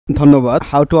ধন্যবাদ।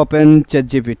 How to open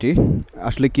ChatGPT,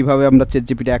 আসলে কিভাবে আমরা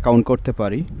ChatGPT অ্যাকাউন্ট করতে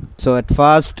পারি। সো এট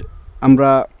ফার্স্ট আমরা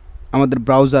আমাদের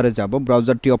ব্রাউজারে যাব,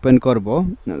 ব্রাউজারটি ওপেন করব।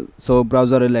 সো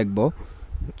ব্রাউজারে লিখব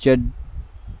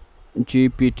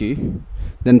ChatGPT,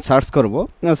 দেন সার্চ করব।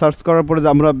 সার্চ করার পরে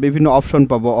আমরা বিভিন্ন অপশন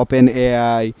পাবো, ওপেন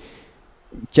এআই,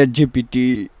 ChatGPT।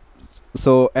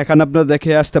 সো এখানে আপনারা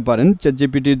দেখে আসতে পারেন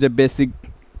ChatGPT যে বেসিক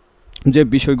যে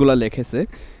বিষয়গুলো লিখেছে।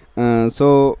 সো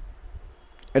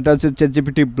এটা হচ্ছে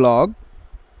ChatGPT ব্লগ।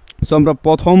 সো আমরা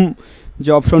প্রথম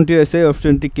যে অপশনটি রয়েছে এই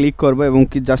অপশনটি ক্লিক করব এবং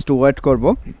কি জাস্ট ওয়েট করব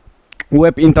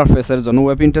ওয়েব ইন্টারফেসের জন্য।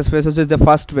 ওয়েব ইন্টারফেস হচ্ছে যে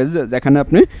ফার্স্ট পেজ, যেখানে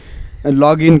আপনি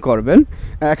লগ ইন করবেন।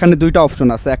 এখানে দুইটা অপশন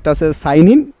আছে, একটা আছে সাইন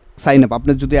ইন, সাইন আপ।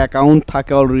 আপনার যদি অ্যাকাউন্ট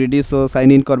থাকে অলরেডি সো সাইন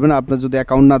ইন করবেন, আপনার যদি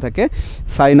অ্যাকাউন্ট না থাকে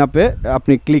সাইন আপে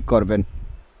আপনি ক্লিক করবেন।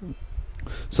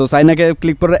 সো সাইন আপে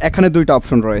ক্লিক করে এখানে দুইটা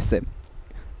অপশন রয়েছে,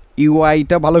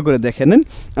 ইউআইটা ভালো করে দেখে নেন।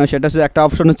 সেটা হচ্ছে একটা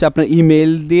অপশন হচ্ছে আপনার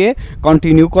ইমেল দিয়ে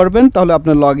কন্টিনিউ করবেন, তাহলে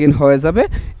আপনার লগ ইন হয়ে যাবে।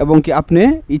 এবং কি আপনি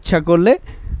ইচ্ছা করলে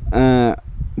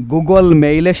গুগল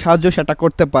মেইলের সাহায্য সেটা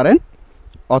করতে পারেন,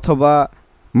 অথবা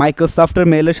মাইক্রোসফটের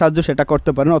মেইলের সাহায্য সেটা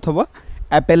করতে পারেন, অথবা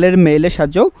অ্যাপেলের মেইলের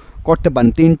সাহায্যও করতে পারেন।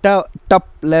 তিনটা টপ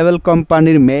লেভেল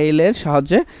কোম্পানির মেইলের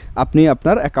সাহায্যে আপনি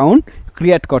আপনার অ্যাকাউন্ট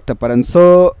ক্রিয়েট করতে পারেন। So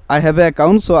I have a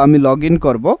account, so আমি লগ ইন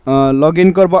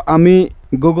করব। আমি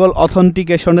গুগল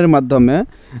অথেন্টিকেশনের মাধ্যমে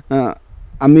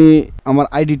আমি আমার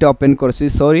আইডিটা ওপেন করেছি।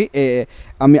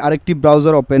 আমি আরেকটি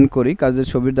ব্রাউজার ওপেন করি কাজের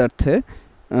সুবিধার্থে।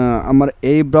 আমার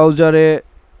এই ব্রাউজারে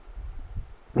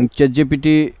ChatGPT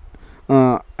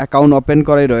অ্যাকাউন্ট ওপেন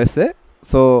করাই রয়েছে।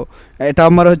 সো এটা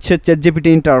আমার হচ্ছে ChatGPT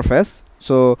ইন্টারফেস।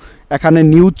 সো এখানে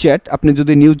নিউ চ্যাট, আপনি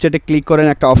যদি নিউ চ্যাটে ক্লিক করেন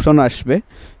একটা অপশন আসবে,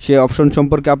 সেই অপশন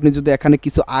সম্পর্কে আপনি যদি এখানে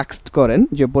কিছু আস্কড করেন,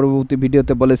 যে পরবর্তী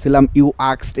ভিডিওতে বলেছিলাম ইউ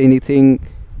আস্কড এনিথিং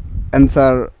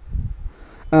অ্যান্সার।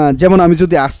 যেমন আমি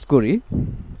যদি আস্ক করি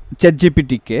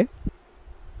ChatGPT-কে,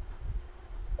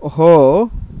 হো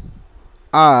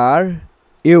are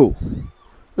you,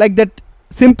 like that,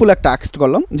 simple একটা আস্ক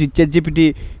করলাম যে ChatGPT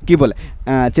কি বলে।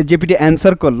 ChatGPT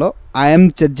অ্যান্সার করলো, I am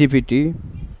ChatGPT,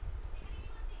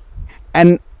 an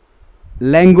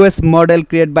language model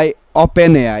create by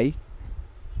open AI,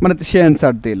 মানে সে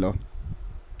অ্যান্সার দিল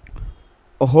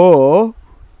হো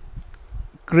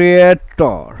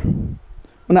ক্রিয়েটর,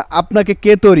 মানে আপনাকে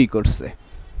কে তৈরি করছে।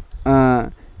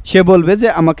 সে বলবে যে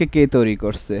আমাকে কে তৈরি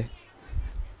করছে,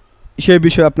 সেই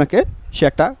বিষয়ে আপনাকে সে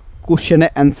একটা কোশ্চেনে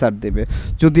অ্যান্সার দেবে।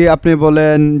 যদি আপনি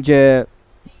বলেন যে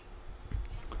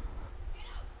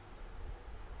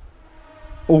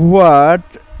হোয়াট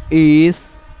ইজ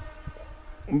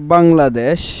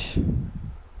বাংলাদেশ,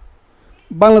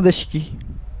 বাংলাদেশ কি,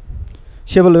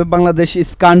 সে বলবে Bangladesh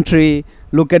is country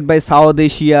located by south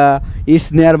Asia, it's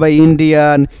near by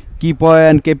Indian, কি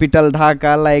point, capital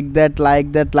Dhaka, like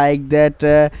that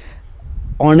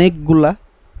অনেকগুলা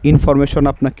ইনফরমেশন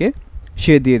আপনাকে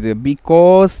সে দিয়ে দেবে,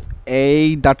 বিকজ এই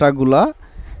ডাটাগুলা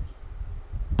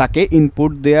তাকে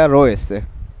ইনপুট দেয়া রয়েছে।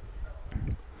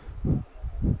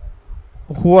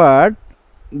 What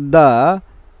the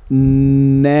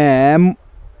name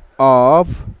of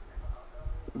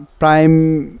prime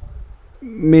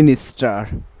minister,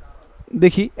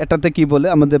 দেখি এটাতে কি বলে,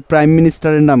 আমাদের প্রাইম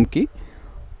মিনিস্টারের নাম কি।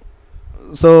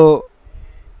 সো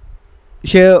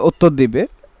সে উত্তর দিবে,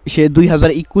 সে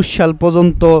 2021 সাল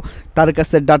পর্যন্ত তার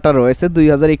কাছে ডাটা রয়েছে।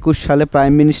 2021 সালে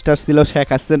প্রাইম মিনিস্টার ছিল Sheikh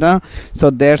Hasina, so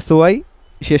that's why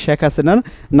সে শেখ হাসিনার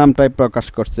নামটাই প্রকাশ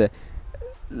করছে।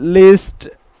 List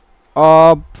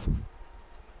of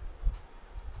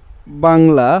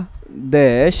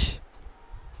Bangladesh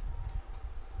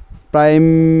prime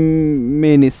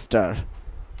minister,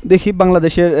 দেখি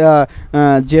বাংলাদেশের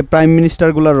যে প্রাইম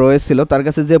মিনিস্টারগুলো রয়েছিল তার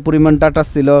কাছে যে পরিমাণ ডাটা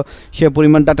ছিল সে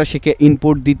পরিমাণ ডাটা সে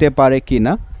ইনপুট দিতে পারে কি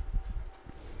না।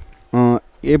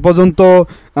 এ পর্যন্ত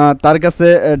তার কাছে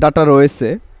ডাটা রয়েছে,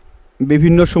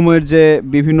 বিভিন্ন সময়ের যে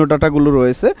বিভিন্ন ডাটাগুলো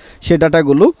রয়েছে সে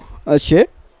ডাটাগুলো সে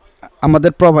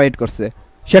আমাদের প্রোভাইড করছে।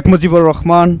 শেখ মুজিবুর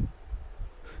রহমান,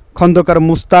 খন্দকার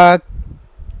মুস্তাক,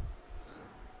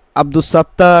 আব্দুস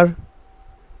সাত্তার,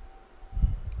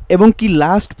 এবং কি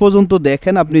লাস্ট পর্যন্ত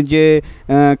দেখেন আপনি যে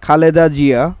খালেদা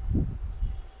জিয়া,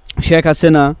 শেখ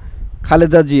হাসিনা,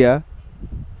 খালেদা জিয়া,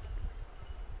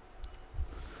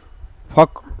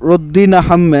 ফখরুদ্দিন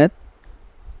আহমেদ,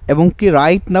 এবং কি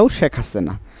রাইট নাও শেখ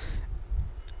হাসিনা।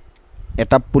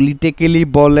 এটা পলিটিক্যালি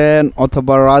বলেন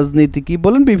অথবা রাজনীতিকই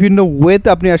বলেন, বিভিন্ন ওয়েতে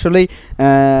আপনি আসলেই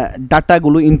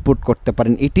ডাটাগুলো ইনপুট করতে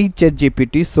পারেন, এটাই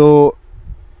ChatGPT। সো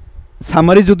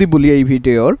সামারি যদি বলি এই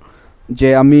ভিডিওর, যে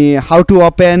আমি হাউ টু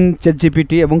ওপেন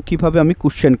ChatGPT এবং কিভাবে আমি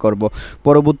কোশ্চেন করব,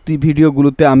 পরবর্তী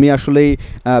ভিডিওগুলোতে আমি আসলেই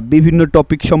বিভিন্ন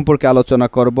টপিক সম্পর্কে আলোচনা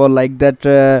করব, like that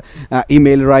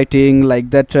email writing, like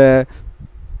that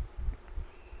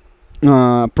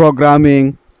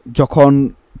programming, যখন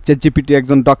চ্যাটজিপিটি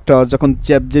একজন ডক্টর, যখন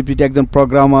চ্যাটজিপিটি একজন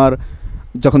প্রোগ্রামার,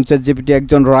 যখন চ্যাটজিপিটি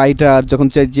একজন রাইটার, যখন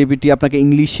চ্যাটজিপিটি আপনাকে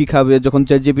ইংলিশ শিখাবে, যখন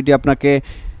চ্যাটজিপিটি আপনাকে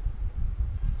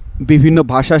বিভিন্ন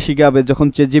ভাষা শিখাবে, যখন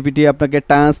চ্যাটজিপিটি আপনাকে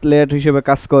ট্রান্সলেট হিসেবে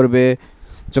কাজ করবে,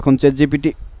 যখন চ্যাটজিপিটি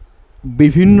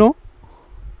বিভিন্ন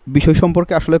বিষয়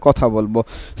সম্পর্কে আসলে কথা বলবো।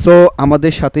 সো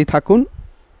আমাদের সাথেই থাকুন।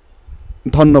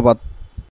 ধন্যবাদ।